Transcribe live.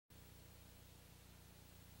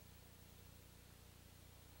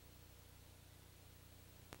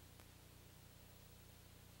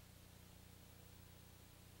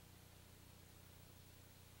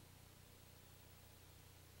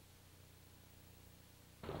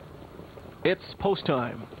It's post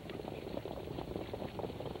time.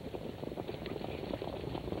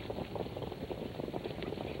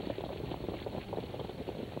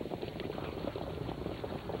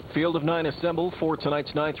 Field of 9 assembled for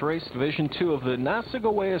tonight's 9th race, Division 2 of the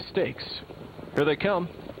Nassagaweya Stakes. Here they come.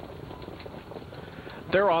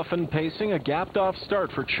 They're often pacing a gapped-off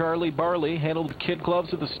start for Charlie Barley. Handled kid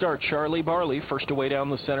gloves at the start. Charlie Barley, first away down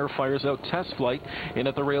the center, fires out Test Flight. In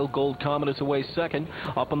at the rail, Gold Comet is away second.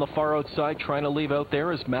 Up on the far outside, trying to leave out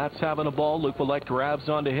there as Matt's having a ball. Luke Willette grabs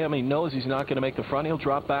onto him. He knows he's not going to make the front. He'll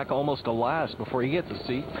drop back almost to last before he gets a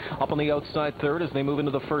seat. Up on the outside third as they move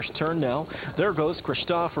into the first turn now. There goes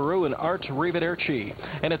Christopherou and Art Rivederci.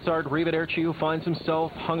 And it's Art Rivederci who finds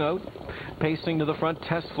himself hung out. Pacing to the front,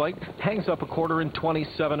 Test Flight hangs up a quarter in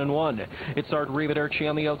 27-1. It's Art Rivederci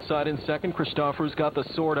on the outside in second. Christopher's got the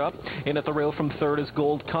sword up. In at the rail from third is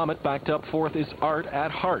Gold Comet. Backed up fourth is Art at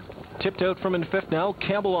Heart. Tipped out from in fifth now.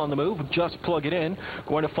 Campbell on the move. Just plug it in.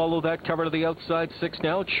 Going to follow that cover to the outside six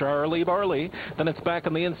now. Charlie Barley. Then it's back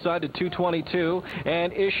on the inside to 222.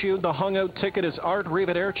 And issued the hung out ticket is Art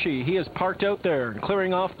Rivederci. He is parked out there.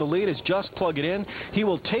 Clearing off the lead is Just Plug It In. He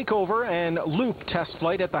will take over and loop Test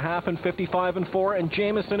Flight at the half in 55-4. And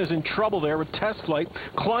Jameson is in trouble there with Test Flight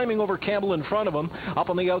climbing over Campbell in front of him. Up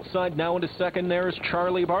on the outside now into second there is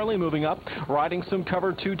Charlie Barley moving up. Riding some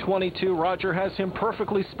cover 222. Roger has him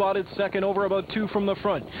perfectly spotted second over about 2 from the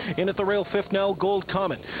front. In at the rail fifth now, Gold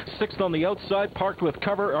Comet. Sixth on the outside, parked with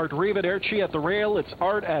cover, Art Rivederci. At the rail, it's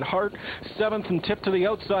Art at Heart. Seventh and tipped to the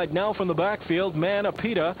outside now from the backfield,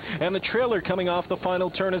 Manapita. And the trailer coming off the final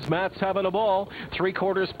turn as Matt's having a ball.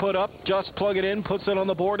 3/4 put up, Just Plug It In, puts it on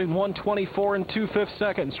the board in 1:24 and 2/5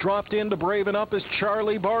 seconds. Dropped in to braven up is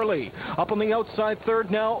Charlie Barley. Up on the outside third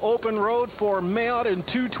now, open road for Mayotte in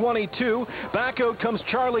 2:22. Back out comes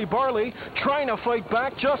Charlie Barley, trying to fight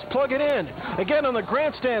back, Just Plug It In. Again on the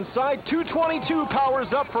grandstand side, 2:22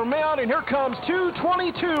 powers up for Mayotte, and here comes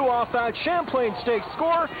 2:22 off that Champlain Stakes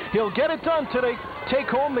score. He'll get it done today, take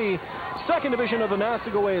home the second division of the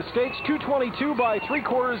Nassagaweya Stakes, 2:22 by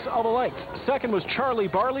 3/4 of a length. Second was Charlie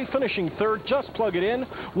Barley, finishing third, Just Plug It In,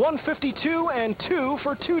 1:52 and 2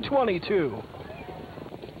 for 2:22.